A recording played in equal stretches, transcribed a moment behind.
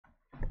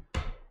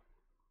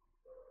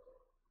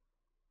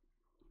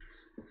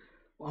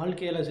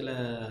வாழ்க்கையில் சில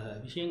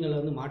விஷயங்கள்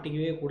வந்து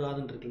மாட்டிக்கவே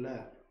கூடாதுன்னு இருக்குல்ல.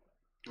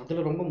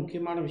 அதில் ரொம்ப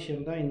முக்கியமான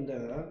விஷயம் தான் இந்த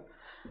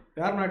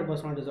பேரனாய்டு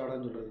பர்சனாலிட்டி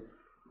டிஸார்டர்னு சொல்கிறது.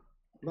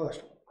 ரொம்ப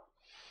கஷ்டம்.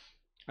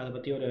 அதை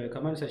பற்றி ஒரு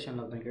கமெண்ட்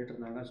செஷனில் ஒருத்தன்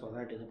கேட்டிருந்தாங்க. ஸோ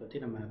அதாட் இதை பற்றி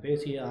நம்ம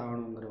பேசியே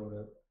ஆகணுங்கிற ஒரு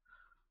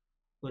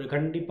ஒரு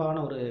கண்டிப்பான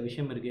ஒரு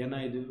விஷயம் இருக்குது. ஏன்னா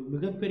இது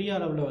மிகப்பெரிய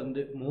அளவில்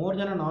வந்து மோர்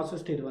தென்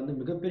நார்சிஸ்ட், இது வந்து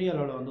மிகப்பெரிய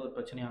அளவில் வந்து ஒரு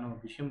பிரச்சனையான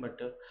ஒரு விஷயம்.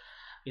 பட்டு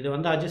இதை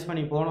வந்து அட்ஜஸ்ட்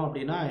பண்ணி போனோம்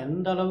அப்படின்னா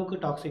எந்த அளவுக்கு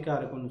டாக்ஸிக்காக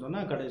இருக்கும்னு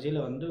சொன்னால்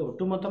கடைசியில் வந்து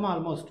ஒட்டுமொத்தமாக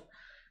ஆல்மோஸ்ட்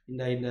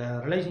இந்த இந்த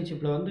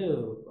ரிலேஷன்ஷிப்பில் வந்து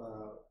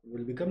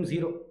வில் பிகம்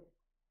ஜீரோ.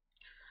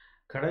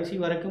 கடைசி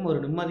வரைக்கும் ஒரு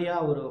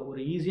நிம்மதியாக ஒரு ஒரு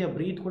ஈஸியாக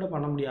ப்ரீத் கூட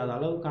பண்ண முடியாத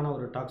அளவுக்கான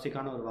ஒரு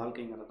டாக்ஸிக்கான ஒரு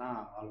வாழ்க்கைங்கிறது தான்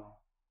வாழணும்.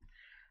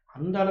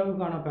 அந்த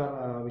அளவுக்கான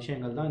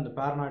விஷயங்கள் தான் இந்த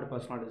பேரனாய்டு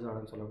பர்சனாலிட்டி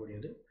டிஸார்டர்னு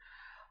சொல்லக்கூடியது.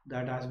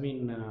 That has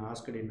been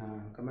asked in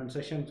comment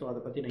session. So அதை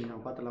பற்றி நீங்கள்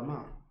நம்ம பார்த்துலாமா?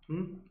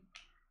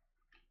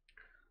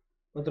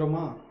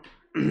 பார்த்துருமா?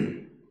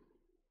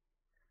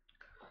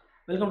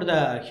 Welcome to the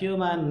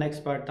human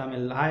expert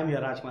Tamil. I am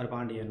your Rajkumar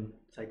Pandian,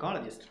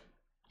 psychologist.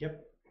 எப்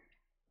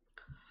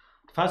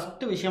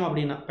ஃபஸ்ட்டு விஷயம்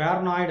அப்படின்னா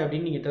பேரனாய்டு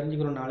அப்படின்னு நீங்கள்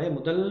தெரிஞ்சுக்கணுன்னாலே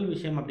முதல்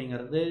விஷயம்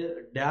அப்படிங்கிறது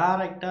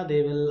டேரெக்டாக they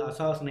will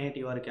assassinate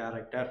your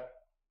character.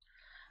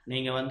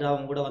 நீங்கள் வந்து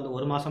அவங்க கூட வந்து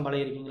 1 மாதம்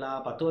பழகிருக்கீங்களா,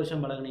 10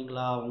 வருஷம்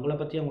பழகுனீங்களா, உங்களை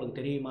பற்றி அவங்களுக்கு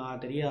தெரியுமா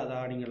தெரியாதா,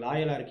 நீங்கள்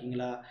லாயலாக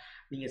இருக்கீங்களா,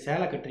 நீங்கள்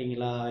சேலை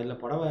கட்டுறீங்களா, இல்லை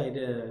புடவை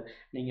இது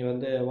நீங்கள்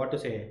வந்து வாட் டு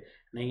சே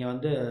நீங்கள்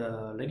வந்து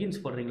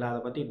லெகின்ஸ் போடுறீங்களா,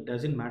 அதை பற்றி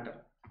டசன்ட் மேட்டர்.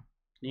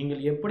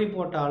 நீங்கள் எப்படி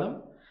போட்டாலும்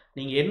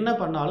நீங்கள் என்ன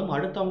பண்ணாலும்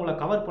அடுத்தவங்களை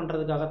கவர்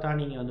பண்ணுறதுக்காகத்தான்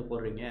நீங்கள் வந்து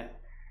போடுறீங்க.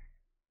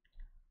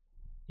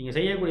 நீங்கள்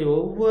செய்யக்கூடிய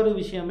ஒவ்வொரு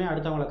விஷயமே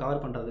அடுத்தவங்களை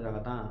கவர்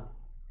பண்ணுறதுக்காக தான்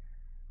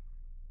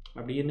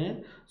அப்படின்னு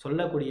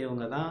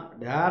சொல்லக்கூடியவங்க தான்,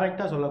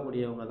 டைரெக்டாக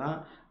சொல்லக்கூடியவங்க தான்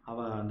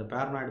அந்த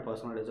பேரனாய்டு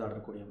பர்சனாலிட்டி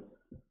டிஸார்டர் கூடியவங்க.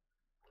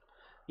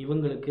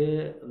 இவங்களுக்கு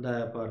இந்த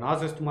இப்போ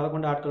நார்சிஸ்ட்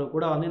முதற்கொண்ட ஆட்கள்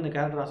கூட வந்து இந்த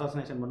கேரக்டர்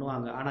அசாசினேஷன்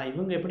பண்ணுவாங்க. ஆனால்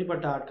இவங்க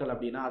எப்படிப்பட்ட ஆட்கள்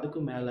அப்படின்னா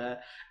அதுக்கு மேலே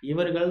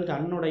இவர்கள்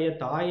தன்னுடைய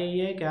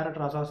தாயையே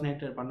கேரக்டர்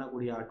அசாசினேட்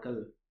பண்ணக்கூடிய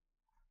ஆட்கள்.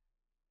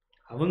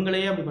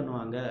 அவங்களையே அப்படி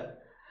பண்ணுவாங்க.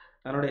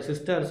 தன்னுடைய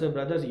சிஸ்டர்ஸு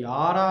பிரதர்ஸ்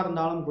யாராக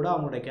இருந்தாலும் கூட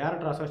அவங்களுடைய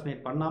கேரக்டர்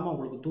அசாசினேட் பண்ணாமல்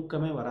அவங்களுக்கு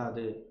தூக்கமே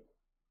வராது.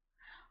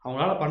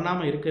 அவங்களால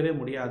பண்ணாமல் இருக்கவே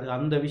முடியாது.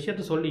 அந்த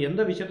விஷயத்த சொல்லி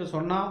எந்த விஷயத்த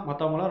சொன்னால்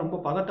மற்றவங்களாம் ரொம்ப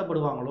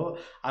பதட்டப்படுவாங்களோ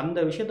அந்த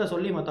விஷயத்த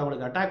சொல்லி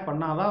மற்றவங்களுக்கு அட்டாக்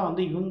பண்ணால் தான்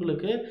வந்து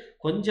இவங்களுக்கு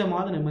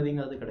கொஞ்சமாவது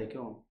நிம்மதிங்கிறது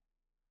கிடைக்கும்.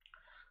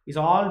 It's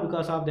all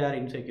because of their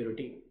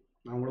insecurity.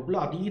 அவங்களுக்குள்ள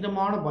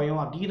அதீதமான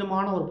பயம்,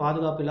 அதீதமான ஒரு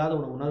பாதுகாப்பு இல்லாத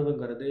ஒரு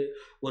உணர்வுங்கிறது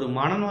ஒரு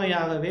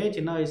மனநோயாகவே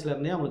சின்ன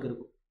வயசுலேருந்தே அவங்களுக்கு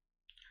இருக்கும்.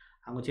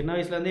 அவங்க சின்ன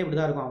வயசுலேருந்தே இப்படி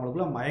தான் இருக்கும்.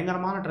 அவங்களுக்குள்ள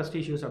பயங்கரமான ட்ரஸ்ட்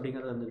இஷ்யூஸ்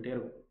அப்படிங்கிறது இருந்துக்கிட்டே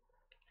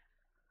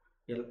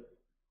இருக்கும்.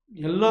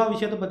 எல்லா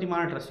விஷயத்தை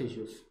பற்றியான ட்ரஸ்ட்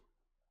இஷ்யூஸ்.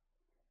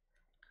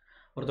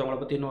 ஒருத்தவங்களை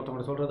பற்றி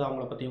இன்னொருத்தவங்களை சொல்கிறது,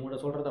 அவங்கள பற்றி இவங்கள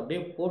சொல்கிறது, அப்படியே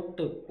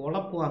போட்டு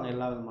குழப்புவாங்க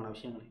எல்லா விதமான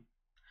விஷயங்களையும்.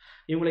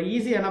 இவங்களை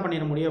ஈஸியாக என்ன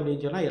பண்ணிட முடியும்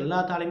அப்படின்னு சொன்னால்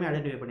எல்லாத்தாலையுமே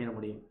ஐடென்டிஃபை பண்ணிட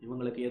முடியும்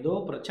இவங்களுக்கு ஏதோ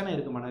பிரச்சனை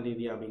இருக்குது மன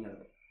ரீதியாக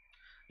அப்படிங்கிறது.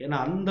 ஏன்னா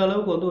அந்த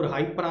அளவுக்கு வந்து ஒரு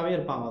ஹைப்பராகவே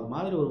இருப்பாங்க. அது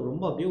மாதிரி ஒரு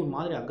ரொம்ப அப்படியே ஒரு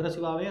மாதிரி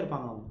அக்ரெசிவாகவே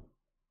இருப்பாங்க அவங்க.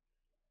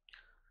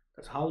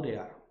 That's how they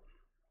are.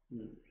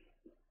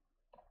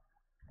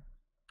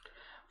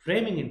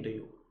 Framing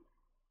interview.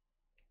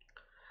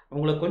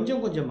 உங்களை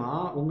கொஞ்சம்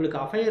கொஞ்சமாக உங்களுக்கு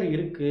அஃபையர்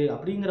இருக்குது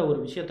அப்படிங்கிற ஒரு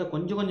விஷயத்த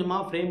கொஞ்சம்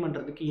கொஞ்சமாக ஃப்ரேம்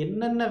பண்ணுறதுக்கு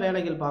என்னென்ன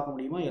வேலைகள் பார்க்க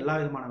முடியுமோ எல்லா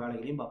விதமான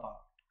வேலைகளையும் பார்ப்பாங்க.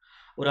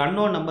 ஒரு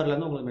அன்னோன்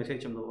நம்பர்லேருந்து உங்களுக்கு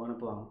மெசேஜ்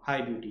அனுப்புவாங்க.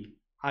 Hi beauty,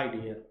 hi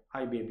dear,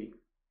 hi baby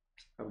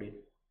அப்படின்னு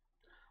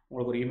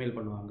உங்களுக்கு ஒரு இமெயில்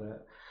பண்ணுவாங்க.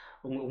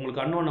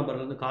 உங்களுக்கு அன்னோன்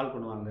நம்பர்லேருந்து கால்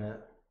பண்ணுவாங்க.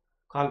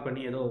 கால்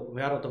பண்ணி ஏதோ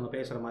வேற ஒருத்தவங்க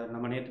பேசுகிற மாதிரி,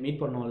 நம்ம நேற்று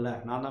மீட் பண்ணோம்ல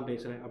நான் தான்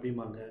பேசுகிறேன்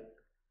அப்படிம்பாங்க.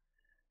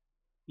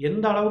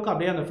 எந்த அளவுக்கு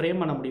அப்படியே அந்த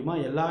ஃப்ரேம் பண்ண முடியுமோ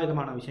எல்லா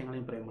விதமான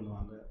விஷயங்களையும் ஃப்ரேம்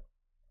பண்ணுவாங்க.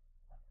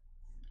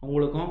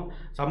 உங்களுக்கும்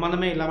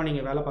சம்மந்தமே இல்லாமல்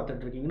நீங்கள் வேலை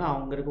பார்த்துட்டு இருக்கீங்கன்னா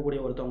அவங்க இருக்கக்கூடிய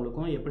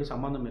ஒருத்தவங்களுக்கும் எப்படி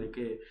சம்மந்தம்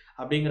இருக்குது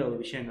அப்படிங்கிற ஒரு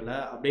விஷயங்களை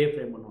அப்படியே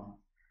ஃப்ரேம் பண்ணுவாங்க.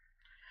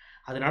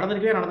 அது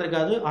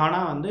நடந்திருக்காது.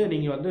 ஆனால் வந்து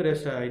நீங்கள் வந்து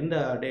இந்த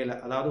டேயில்,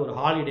 அதாவது ஒரு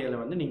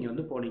ஹாலிடேயில் வந்து நீங்கள்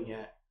வந்து போனீங்க,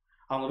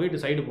 அவங்க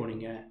வீட்டு சைடு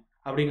போனீங்க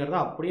அப்படிங்கிறத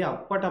அப்படியே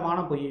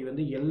அப்பட்டமான பொய்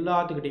வந்து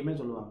எல்லாத்துக்கிட்டையுமே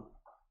சொல்லுவாங்க.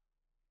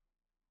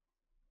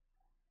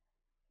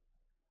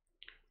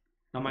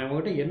 நம்ம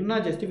இவங்ககிட்ட என்ன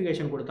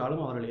ஜஸ்டிஃபிகேஷன்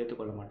கொடுத்தாலும் அவர்கள்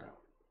ஏற்றுக்கொள்ள மாட்டாங்க.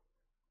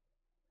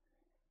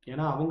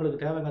 ஏன்னா அவங்களுக்கு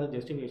தேவைங்கிறது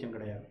ஜஸ்டிஃபிகேஷன்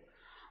கிடையாது.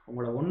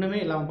 உங்களை ஒன்றுமே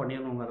இல்லாமல்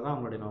பண்ணிடணுங்கிறது தான்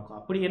அவங்களுடைய நோக்கம்.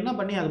 அப்படி என்ன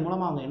பண்ணி அது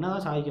மூலமாக அவங்க என்ன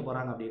தான் சாதிக்க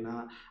போகிறாங்க அப்படின்னா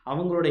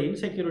அவங்களோட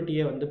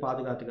இன்செக்யூரிட்டியை வந்து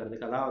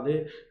பாதுகாத்துக்கிறதுக்கு. அதாவது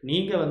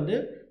நீங்கள் வந்து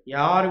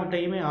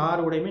யாருக்கூடையுமே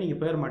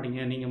நீங்கள் போயிட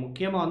மாட்டீங்க, நீங்கள்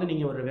முக்கியமாக வந்து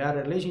நீங்கள் ஒரு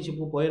வேறு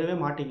ரிலேஷன்ஷிப்புக்கு போயிடவே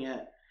மாட்டீங்க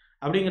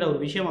அப்படிங்கிற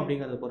ஒரு விஷயம்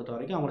அப்படிங்கிறத பொறுத்த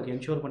வரைக்கும் அவங்களுக்கு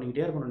என்ஷூர்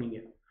பண்ணிக்கிட்டே இருக்கணும்.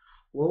 நீங்கள்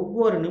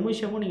ஒவ்வொரு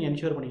நிமிஷமும் நீங்கள்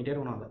என்ஷூர் பண்ணிக்கிட்டே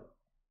இருக்கணும். அதை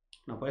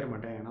நான் போயிட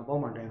மாட்டேன், நான் போக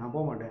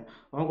மாட்டேன்,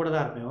 அவன் கூட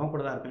தான்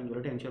இருப்பேன்னு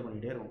சொல்லிட்டு என்ஷூர்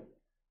பண்ணிக்கிட்டே இருக்கும்.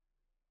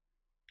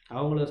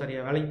 அவங்களும்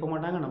சரியாக வேலைக்கு போக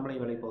மாட்டாங்க,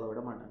 நம்மளையும் வேலைக்கு போக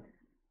விட மாட்டாங்க.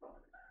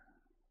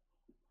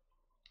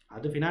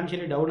 அது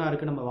ஃபினான்ஷியலி டவுனாக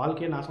இருக்குது, நம்ம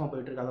வாழ்க்கையே நாசமாக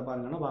போயிட்டுருக்கு, அதை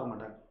பாருங்கன்னா பார்க்க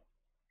மாட்டாங்க.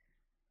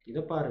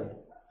 இதை பாரு,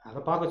 அதை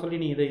பார்க்க சொல்லி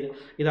நீ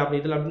இது அப்படி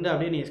இதில் அப்படின்னு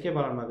அப்படியே நீ எஸ்கேப்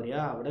ஆகலாம்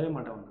பார்க்குறியா, விடவே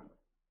மாட்டேன்.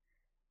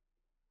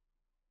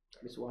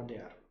 It's what they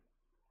are.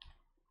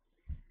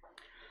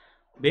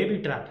 Baby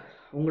drop.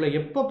 உங்களை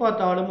எப்போ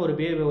பார்த்தாலும் ஒரு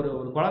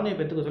குழந்தைய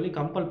பெற்றுக்க சொல்லி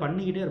கம்பல்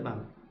பண்ணிக்கிட்டே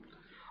இருப்பாங்க.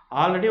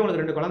 ஆல்ரெடி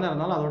உங்களுக்கு 2 குழந்தை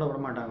இருந்தாலும் அதோட விட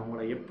மாட்டாங்க.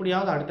 உங்களை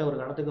எப்படியாவது அடுத்த ஒரு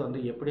இடத்துக்கு வந்து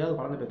எப்படியாவது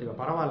குழந்தை பெற்றுக்க,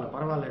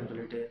 பரவாயில்லன்னு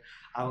சொல்லிட்டு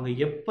அவங்க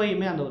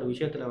எப்பயுமே அந்த ஒரு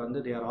விஷயத்தில்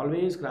வந்து they are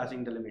always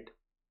crossing the limit.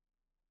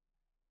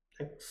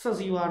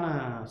 எக்ஸசிவான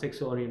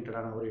sex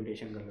ஓரியன்டான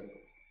ஓரியன்டேஷன்கள்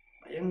இருக்கும்,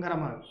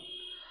 பயங்கரமாக இருக்கும்.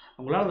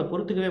 அவங்களால அதை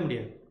பொறுத்துக்கவே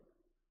முடியாது.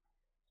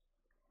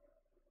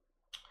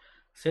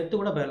 செத்து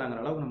கூட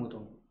போயிடலாங்கிற அளவுக்கு நமக்கு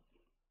தோணும்.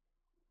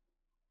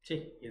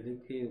 சரி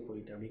எதுக்கு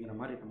போயிட்டு அப்படிங்கிற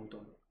மாதிரி நமக்கு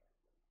தோணும்.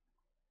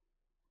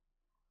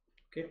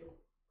 ஓகே,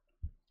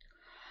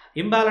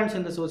 இம்பேலன்ஸ்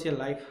இன் த சோசியல்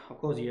லைஃப்,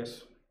 அஃப்கோர்ஸ் எஸ்.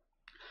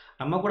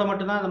 நம்ம கூட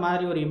மட்டும்தான் இந்த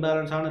மாதிரி ஒரு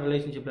இம்பேலன்ஸான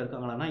ரிலேஷன்ஷிப்பில்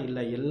இருக்காங்களான்னா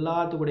இல்லை,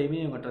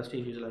 எல்லாத்துக்கூடையுமே இவங்க ட்ரஸ்ட்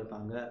இஷ்யூஸில்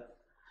இருப்பாங்க.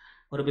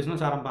 ஒரு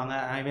பிஸ்னஸ் ஆரம்பிப்பாங்க,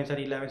 அவன்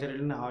சரியில்லை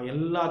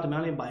எல்லாத்து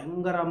மேலேயும்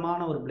பயங்கரமான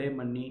ஒரு ப்ளேம்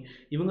பண்ணி,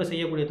 இவங்க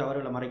செய்யக்கூடிய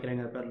தவறுகளை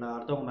மறைக்கிறேங்கிற பேரில்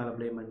அடுத்தவங்க மேலே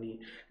ப்ளேம் பண்ணி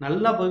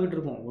நல்லா போய்கிட்டு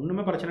இருக்கும்.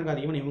 ஒன்றுமே பிரச்சனை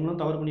இருக்காது. ஈவன் இவங்களும்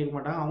தவறு பண்ணியிருக்க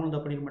மாட்டாங்க, அவங்களும்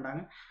தப்பு பண்ணியிருக்க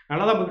மாட்டாங்க,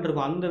 நல்லா தான் போய்கிட்டு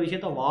இருக்கும். அந்த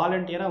விஷயத்த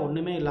வாலண்டியராக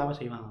ஒன்றுமே இல்லாமல்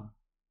செய்வாங்க,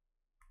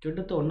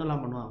 கெடுத்து ஒன்றும்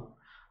இல்லாமல் பண்ணுவாங்க.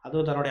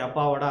 அதுவும் தன்னுடைய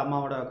அப்பாவோட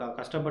அம்மாவோட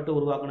கஷ்டப்பட்டு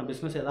உருவாக்கின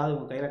பிஸ்னஸ் ஏதாவது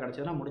உங்கள் கையில்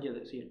கிடச்சதுன்னா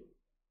முடிஞ்சது சீன்.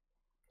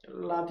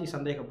 எல்லாத்தையும்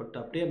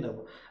சந்தேகப்பட்டு அப்படியே அந்த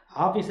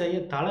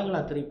ஆஃபீஸையே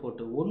தலைகளை திருப்பி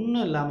போட்டு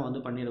ஒன்றும் இல்லாமல்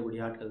வந்து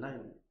பண்ணிடக்கூடிய ஆட்கள் தான்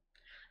இவங்க.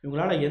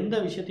 இவங்களால எந்த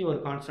விஷயத்தையும் ஒரு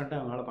கான்ஸ்டண்ட்டாக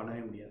இவங்களால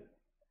பண்ணவே முடியாது.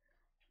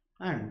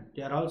 And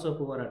they are also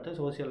poor at the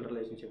social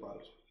relationship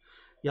also.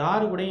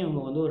 யாரு கூடயும்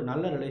இவங்க வந்து ஒரு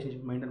நல்ல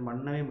ரிலேஷன்ஷிப் மெயின்டைன்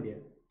பண்ணவே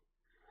முடியாது.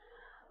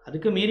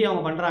 அதுக்கு மீறி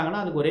அவங்க பண்ணுறாங்கன்னா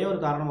அதுக்கு ஒரே ஒரு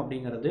காரணம்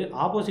அப்படிங்கிறது,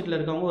 ஆப்போசிட்டில்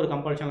இருக்கவங்க ஒரு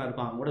கம்பல்ஷனில்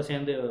இருப்பாங்க, கூட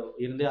சேர்ந்து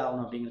இருந்தே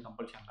ஆகணும் அப்படிங்கிற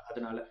கம்பல்ஷனில்.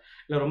 அதனால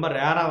இல்லை ரொம்ப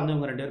ரேராக வந்து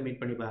இவங்க 2 பேரும்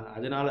மீட் பண்ணிப்பாங்க,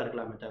 அதனால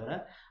இருக்கலாமே தவிர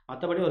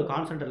மற்றபடி ஒரு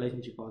கான்ஸ்டன்ட்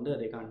ரிலேஷன்ஷிப்பை வந்து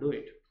they can't do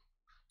it.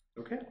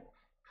 Okay,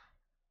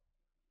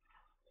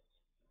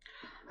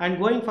 and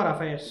going for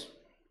affairs.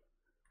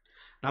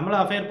 நம்மள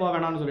அஃபேர் போக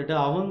வேணாம்னு சொல்லிட்டு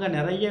அவங்க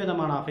நிறைய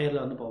விதமான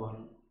அஃபேரில் வந்து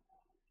போவாங்க.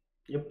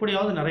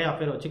 எப்படியாவது நிறைய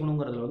அஃபேர்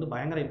வச்சுக்கணுங்கிறதுல வந்து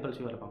பயங்கர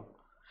இம்பல்சிவாக இருப்பாங்க.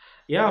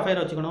 ஏன் அஃபேர்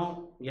வச்சுக்கணும்,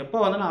 எப்போ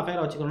வந்து நான்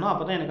அஃபேர் வச்சுக்கணும்னா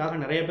அப்போ தான் எனக்காக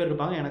நிறைய பேர்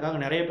இருப்பாங்க, எனக்காக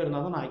நிறைய பேர்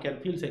இருந்தால் தான் நான் I can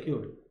feel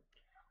secured.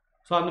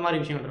 So அந்த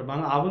மாதிரி விஷயங்கள்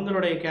இருப்பாங்க.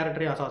 அவங்களுடைய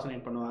கேரக்டரை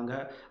அசாசினேட் பண்ணுவாங்க.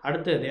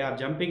 அடுத்து they are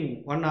jumping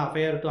one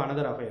affair to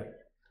another affair.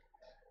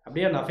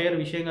 அப்படியே அந்த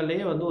அஃபேர்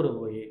விஷயங்கள்லேயே வந்து ஒரு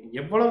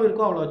எவ்வளவு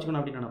இருக்கோ அவ்வளோ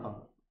வச்சுக்கணும் அப்படின்னு நினைப்பாங்க.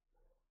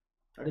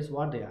 That is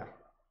what they are.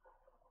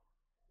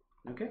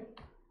 Okay,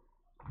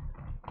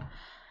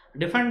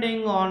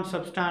 defending on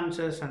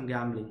substances and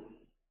gambling.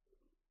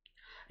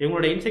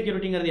 இவங்களோட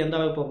இன்செக்யூரிட்டிங்கிறது எந்த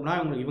அளவுக்கு போகும்னா,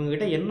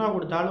 இவங்ககிட்ட என்ன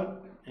கொடுத்தாலும்,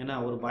 ஏன்னா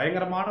ஒரு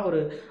பயங்கரமான ஒரு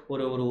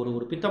ஒரு ஒரு ஒரு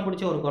ஒரு பித்தம்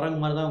பிடிச்ச ஒரு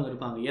குரங்கு மாதிரி தான் அவங்க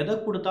இருப்பாங்க. எதை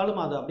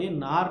கொடுத்தாலும் அதை அப்படியே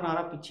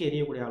நாராக பிச்சு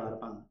எரியக்கூடிய ஆளாக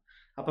இருப்பாங்க.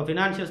 அப்போ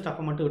ஃபினான்ஷியல்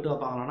ஸ்டஃப்பை மட்டும் விட்டு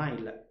வைப்பாங்களான்னா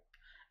இல்லை,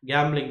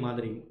 கேம்பிளிங்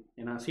மாதிரி,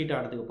 ஏன்னா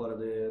சீட்டாட்டத்துக்கு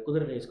போகிறது,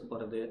 குதிரை ரேஸ்க்கு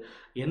போகிறது,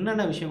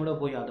 என்னென்ன விஷயம் கூட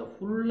போய் அதை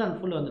ஃபுல் அண்ட்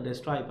ஃபுல் வந்து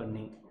டெஸ்ட்ராய்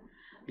பண்ணி,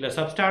 இல்லை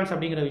சப்ஸ்டான்ஸ்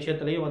அப்படிங்கிற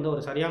விஷயத்துலேயும் வந்து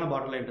ஒரு சரியான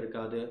பார்டர் லைன்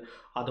இருக்காது.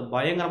 அது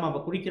பயங்கரமாக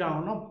இப்போ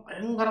குடிக்கிறாங்கன்னா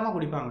பயங்கரமாக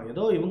குடிப்பாங்க.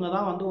 ஏதோ இவங்க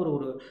தான் வந்து ஒரு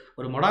ஒரு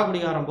ஒரு மொடா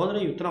குடிகாரம்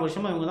போதில் இத்தனை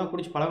வருஷமாக இவங்க தான்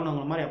குடிச்சு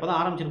பழகினவங்க மாதிரி அப்போ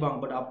தான் ஆரம்பிச்சிருப்பாங்க.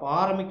 பட் அப்போ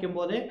ஆரம்பிக்கும்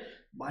போதே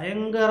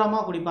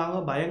பயங்கரமாக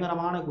குடிப்பாங்க,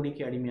 பயங்கரமான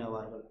குடிக்கு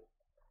அடிமையாவார்கள்.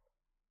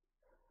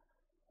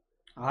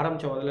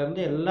 ஆரம்பித்த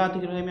முதலேருந்து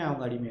எல்லாத்துக்குமே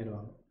அவங்க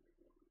அடிமையாயிருவாங்க.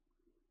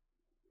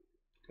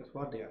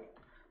 What they are.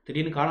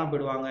 திடீர்னு காணாமல்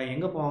போயிடுவாங்க,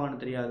 எங்கே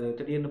போவாங்கன்னு தெரியாது,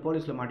 திடீர்னு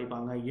போலீஸில்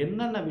மாட்டிப்பாங்க.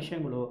 என்னென்ன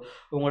விஷயங்களோ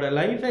உங்களோட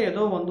லைஃபை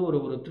ஏதோ வந்து ஒரு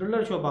ஒரு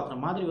த்ரில்லர் ஷோ பார்க்குற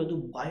மாதிரி வந்து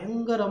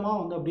பயங்கரமாக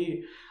வந்து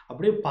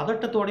அப்படியே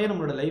பதட்டத்தோடையே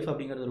நம்மளோட லைஃப்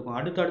அப்படிங்கிறது இருக்கும்.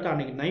 அடுத்தடுத்து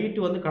அன்றைக்கி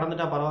நைட்டு வந்து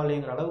கடந்துட்டா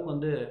பரவாயில்லைங்கிற அளவுக்கு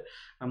வந்து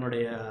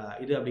நம்மளுடைய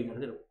இது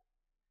அப்படிங்கிறது இருக்கும்.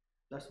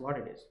 That's what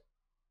it is.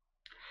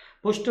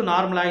 Push to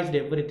normalised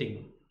everything.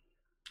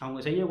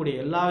 அவங்க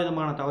செய்யக்கூடிய எல்லா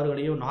விதமான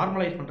தவறுகளையும்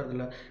நார்மலைஸ்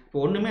பண்ணுறதில்ல.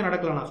 இப்போ ஒன்றுமே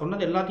நடக்கலை, நான்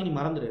சொன்னது எல்லாத்தையும் நீ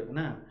மறந்துடு,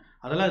 என்ன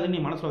அதெல்லாம் எதுவும்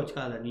நீ மனசில்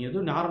வச்சுக்காத, நீ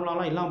எதுவும்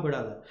நார்மலாலாம் இல்லாமல்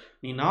போயிடாத,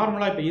 நீ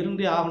நார்மலாக இப்போ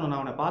இருந்தே ஆகணும், நான்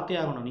அவனை பார்த்தே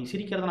ஆகணும், நீ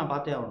சிரிக்கிறத நான்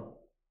பார்த்தே ஆகணும்,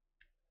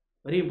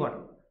 வெரி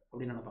இம்பார்ட்டன்ட்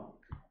அப்படின்னு நினைப்பாங்க.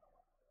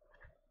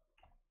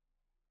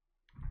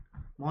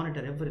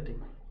 Monitor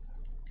everything.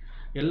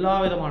 எல்லா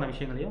விதமான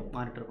விஷயங்களையும்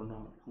மானிட்டர்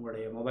பண்ணுவாங்க.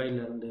 உங்களுடைய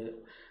மொபைல்லேருந்து,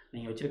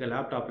 நீங்கள் வச்சுருக்க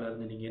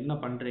லேப்டாப்லேருந்து, நீங்கள் என்ன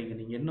பண்ணுறீங்க,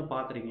 நீங்கள் என்ன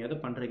பார்க்குறீங்க, எதை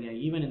பண்ணுறீங்க,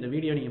 ஈவன் இந்த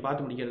வீடியோ நீங்கள்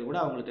பார்த்து முடிக்கிறது கூட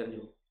அவங்களுக்கு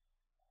தெரிஞ்சிடும்.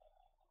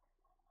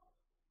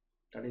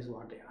 That is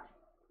what they are.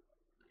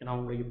 ஏன்னா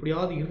அவங்க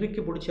எப்படியாவது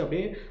இறுக்கி பிடிச்சி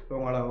அப்படியே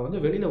அவங்கள வந்து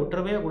வெளியில்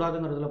விட்டுறவே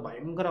கூடாதுங்கிறதுல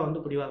பயங்கர வந்து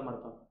பிடிவாதமாக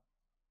இருப்பாங்க.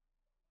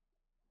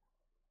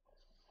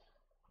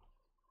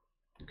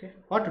 Okay,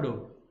 what to two?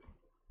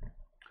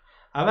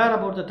 Aware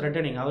about the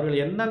threatening.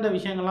 அவர்கள் எந்தெந்த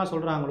விஷயங்கள்லாம்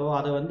சொல்கிறாங்களோ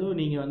அதை வந்து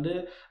நீங்கள்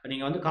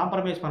வந்து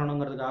காம்ப்ரமைஸ்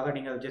பண்ணணுங்கிறதுக்காக,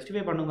 நீங்கள் அதை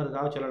ஜஸ்டிஃபை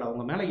பண்ணுங்கிறதுக்காக சொல்லலை.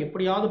 அவங்க மேலே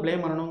எப்படியாவது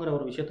ப்ளேம் பண்ணணுங்கிற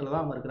ஒரு விஷயத்தில்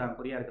தான் அவங்க இருக்கிறாங்க,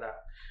 குறியாக இருக்கிறாங்க.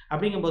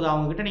 அப்படிங்கும்போது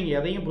அவங்ககிட்ட நீங்கள்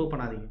எதையும் ப்ரூவ்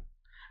பண்ணாதீங்க.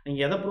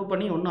 நீங்கள் எதை ப்ரூவ்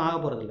பண்ணி ஒன்றும் ஆக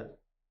போகிறதில்ல.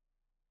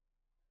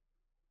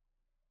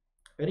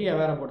 Very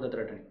aware about the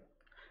threatening.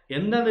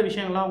 எந்தெந்த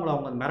விஷயங்கள்லாம்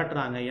அவங்க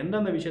மிரட்டுறாங்க,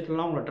 எந்தெந்த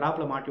விஷயத்துலலாம் உங்களை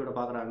ட்ராப்பில் மாட்டி விட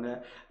பார்க்குறாங்க,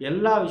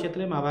 எல்லா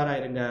விஷயத்துலையும் அவேராக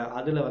இருங்க.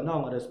 அதில் வந்து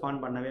அவங்க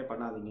ரெஸ்பாண்ட் பண்ணவே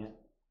பண்ணாதீங்க.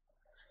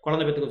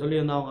 குழந்தை பெற்றுக்க சொல்லி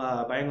வந்து அவங்க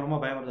பயங்கரமாக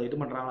பயங்கரத்தை இது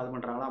பண்ணுறாங்களா அது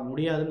பண்ணுறாங்களா,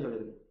 முடியாதுன்னு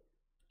சொல்லிடுது.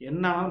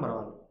 என்னாலும்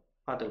பரவாயில்ல,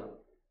 பார்த்துக்கலாம்.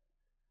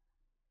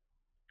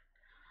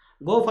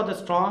 Go for the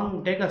strong,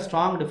 take a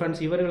strong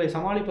defence. இவர்களை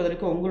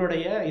சமாளிப்பதற்கு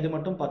உங்களுடைய இது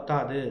மட்டும்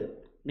பத்தாது,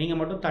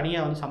 நீங்கள் மட்டும்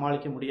தனியாக வந்து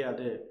சமாளிக்க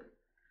முடியாது.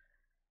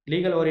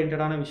 லீகல்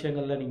ஓரியன்டான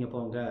விஷயங்களில் நீங்கள்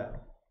போங்க,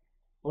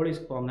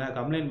 போலீஸ்க்கு போங்க,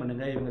 கம்ப்ளைண்ட்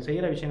பண்ணுங்கள், இவங்க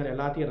செய்கிற விஷயங்கள்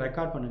எல்லாத்தையும்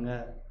ரெக்கார்ட்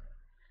பண்ணுங்கள்,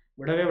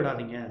 விடவே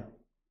விடாதீங்க.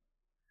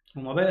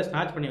 உங்கள் மொபைலை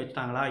ஸ்நாச் பண்ணி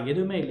வச்சுட்டாங்களா,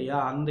 எதுவுமே இல்லையா,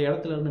 அந்த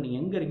இடத்துல இருந்து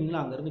நீங்கள் எங்கே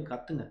இருக்கீங்களோ அங்கேருந்து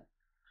கத்துங்க,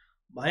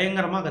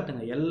 பயங்கரமாக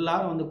கத்துங்க,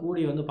 எல்லாரும் வந்து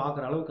கூடி வந்து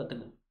பார்க்குற அளவு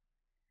கத்துங்க.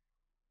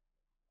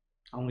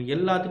 அவங்க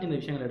எல்லாத்துக்கும் இந்த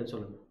விஷயங்களை எடுத்து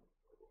சொல்லுங்க.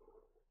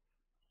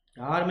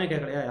 யாருமே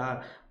கேட்கலையா,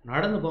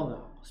 நடந்து போங்க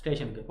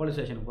ஸ்டேஷனுக்கு, போலீஸ்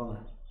ஸ்டேஷனுக்கு போங்க.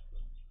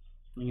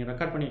 நீங்கள்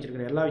ரெக்கார்ட் பண்ணி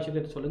வச்சுருக்கிற எல்லா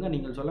விஷயத்தையும் சொல்லுங்கள்.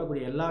 நீங்கள்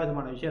சொல்லக்கூடிய எல்லா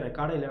விதமான விஷயம்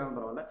ரெக்கார்டே இல்லைனாலும்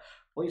பரவாயில்ல,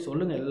 போய்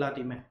சொல்லுங்கள்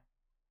எல்லாத்தையுமே,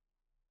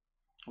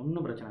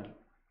 ஒன்றும் பிரச்சனை இல்லை.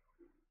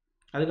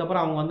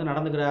 அதுக்கப்புறம் அவங்க வந்து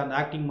நடந்துக்கிற அந்த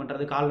ஆக்டிங்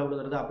பண்ணுறது, காலில்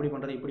விழுகிறது, அப்படி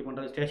பண்ணுறது, இப்படி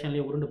பண்ணுறது,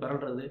 ஸ்டேஷன்லேயே உருண்டு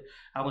பிறல்றது,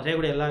 அவங்க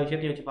செய்யக்கூடிய எல்லா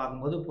விஷயத்தையும் வச்சு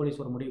பார்க்கும்போது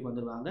போலீஸ் ஒரு முடிவுக்கு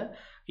வந்துடுவாங்க,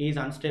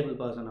 இஸ் அன்ஸ்டேபிள்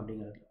பர்சன்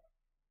அப்படிங்கிறது.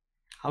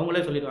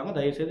 அவங்களே சொல்லிடுவாங்க,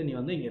 தயவுசெய்து நீ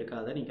வந்து இங்கே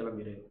இருக்காத, நீ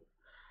கிளம்பிடு,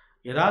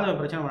 ஏதாவது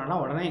பிரச்சனை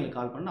பண்ணனா உடனே எங்களுக்கு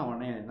கால் பண்ணி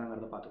உடனே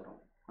என்னங்கிறத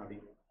பார்த்துக்குறோம்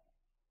அப்படின்னு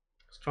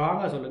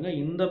ஸ்ட்ராங்காக சொல்லுங்கள்.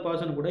 இந்த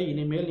பர்சன் கூட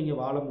இனிமேல் நீங்கள்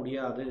வாழ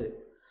முடியாது,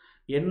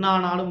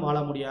 என்னானாலும் வாழ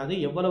முடியாது,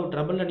 எவ்வளவு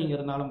ட்ரபிளில் நீங்கள்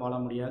இருந்தாலும் வாழ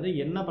முடியாது,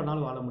 என்ன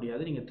பண்ணாலும் வாழ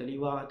முடியாது, நீங்கள்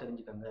தெளிவாக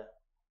தெரிஞ்சுக்கங்க.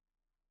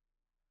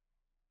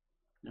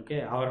 ஓகே,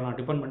 அவரை நான்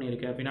டிபெண்ட்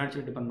பண்ணியிருக்கேன்,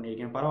 ஃபினான்ஷியல் டிபெண்ட்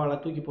பண்ணியிருக்கேன், பரவாயில்ல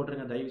தூக்கி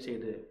போட்டுருங்க தயவு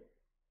செய்து.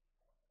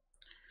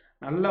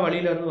 நல்ல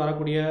வழியிலேருந்து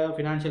வரக்கூடிய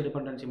ஃபினான்ஷியல்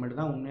டிபெண்டன்சி மட்டும்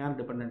தான் உண்மையான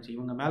டிபெண்டன்சி.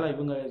 இவங்க மேலே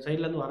இவங்க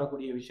சைட்லேருந்து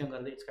வரக்கூடிய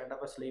விஷயங்கிறது it's kind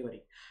of a slavery,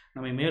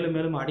 நம்ம மேலும்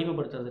மேலும்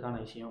அடிமைப்படுத்துறதுக்கான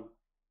விஷயம்.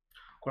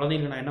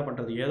 குழந்தைங்களுக்கு நான் என்ன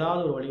பண்ணுறது,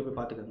 ஏதாவது ஒரு வழியை போய்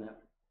பார்த்துக்கோங்க,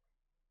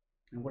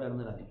 என் கூட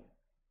இருந்துடாதீங்க.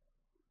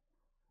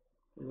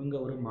 இவங்க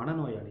ஒரு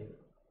மனநோயாளி,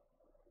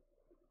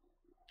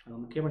 அது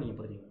முக்கியமாக நீங்கள்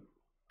புரிஞ்சுங்க.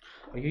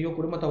 ஐயோ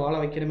குடும்பத்தை வாழ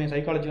வைக்கிறமே,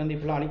 சைக்காலஜி வந்து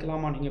இப்படிலாம்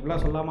அழிக்கலாமா, நீங்கள்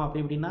இப்படிலாம் சொல்லாமா,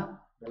 அப்படி இப்படின்னா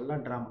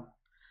எல்லாம் ட்ராமா.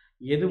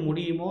 எது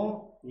முடியுமோ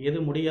எது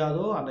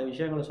முடியாதோ அந்த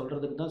விஷயங்களை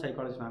சொல்கிறதுக்கு தான்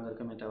சைக்காலஜி நாங்கள்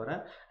இருக்கமே தவிர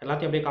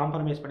எல்லாத்தையும் அப்படியே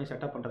காம்ப்ரமைஸ் பண்ணி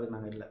செட்டப் பண்ணுறதுக்கு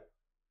நாங்கள் இல்லை.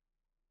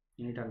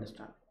 You need to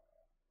understand,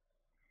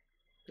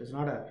 it's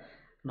not a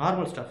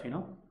normal stuff,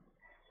 you know.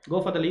 Go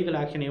for the legal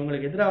action.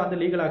 இவங்களுக்கு எதிராக வந்து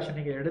லீகல் ஆக்ஷன்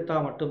நீங்கள்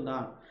எடுத்தால்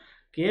மட்டும்தான்.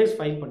 கேஸ்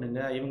ஃபைல்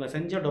பண்ணுங்கள். இவங்க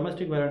செஞ்ச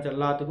டொமஸ்டிக் வயலன்ஸ்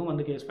எல்லாத்துக்கும்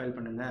வந்து கேஸ் ஃபைல்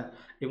பண்ணுங்கள்.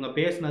 இவங்க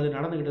பேசினது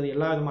நடந்துக்கிட்டது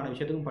எல்லா விதமான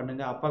விஷயத்துக்கும்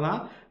பண்ணுங்கள். அப்போ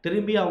தான்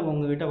திரும்பி அவங்க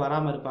உங்ககிட்ட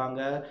வராமல்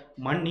இருப்பாங்க.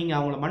 நீங்கள்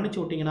அவங்கள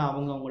மன்னிச்சு விட்டிங்கன்னா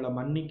அவங்க உங்களை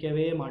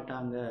மன்னிக்கவே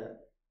மாட்டாங்க.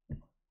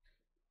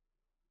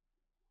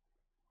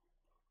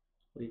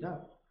 புரியுதா?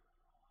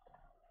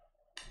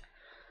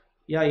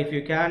 யா, if you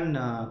can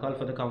call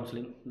for the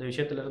counselling. இந்த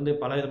விஷயத்துலேருந்து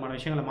பல விதமான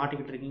விஷயங்களை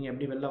மாட்டிக்கிட்டு இருக்கீங்க,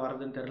 எப்படி வெளில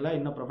வரதுன்னு தெரியல,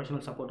 இன்னும்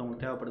ப்ரொஃபஷனல் சப்போர்ட்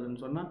உங்களுக்கு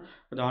தேவைப்படுதுன்னு சொன்னால்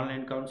இது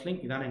ஆன்லைன் கவுன்சிலிங்,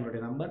 இதான்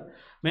எங்களுடைய நம்பர்.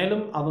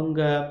 மேலும் அவங்க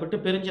விட்டு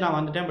பிரிஞ்சு நான்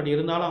வந்துட்டேன், பட்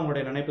இருந்தாலும்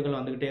அவங்களுடைய நினைப்புகள்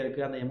வந்துக்கிட்டே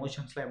இருக்குது, அந்த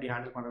எமோஷன்ஸ்லாம் எப்படி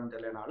ஹேண்டில் பண்ணுறதுன்னு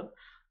தெரியலனாலும்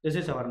this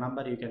is our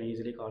number, you can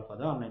easily call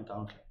for the online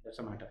counselling,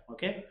 that's a matter.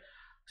 Okay,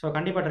 so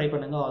கண்டிப்பாக ட்ரை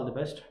பண்ணுங்கள். All the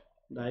best.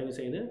 தயவு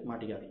செய்து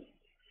மாட்டிக்காதீங்க.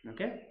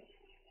 Okay,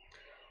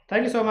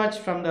 thank you so much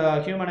from the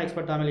human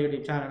expert Tamil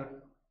YouTube channel.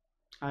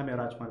 I am your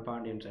Rajkumar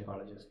Pandian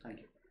psychologist. Thank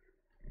you.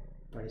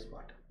 That is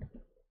what.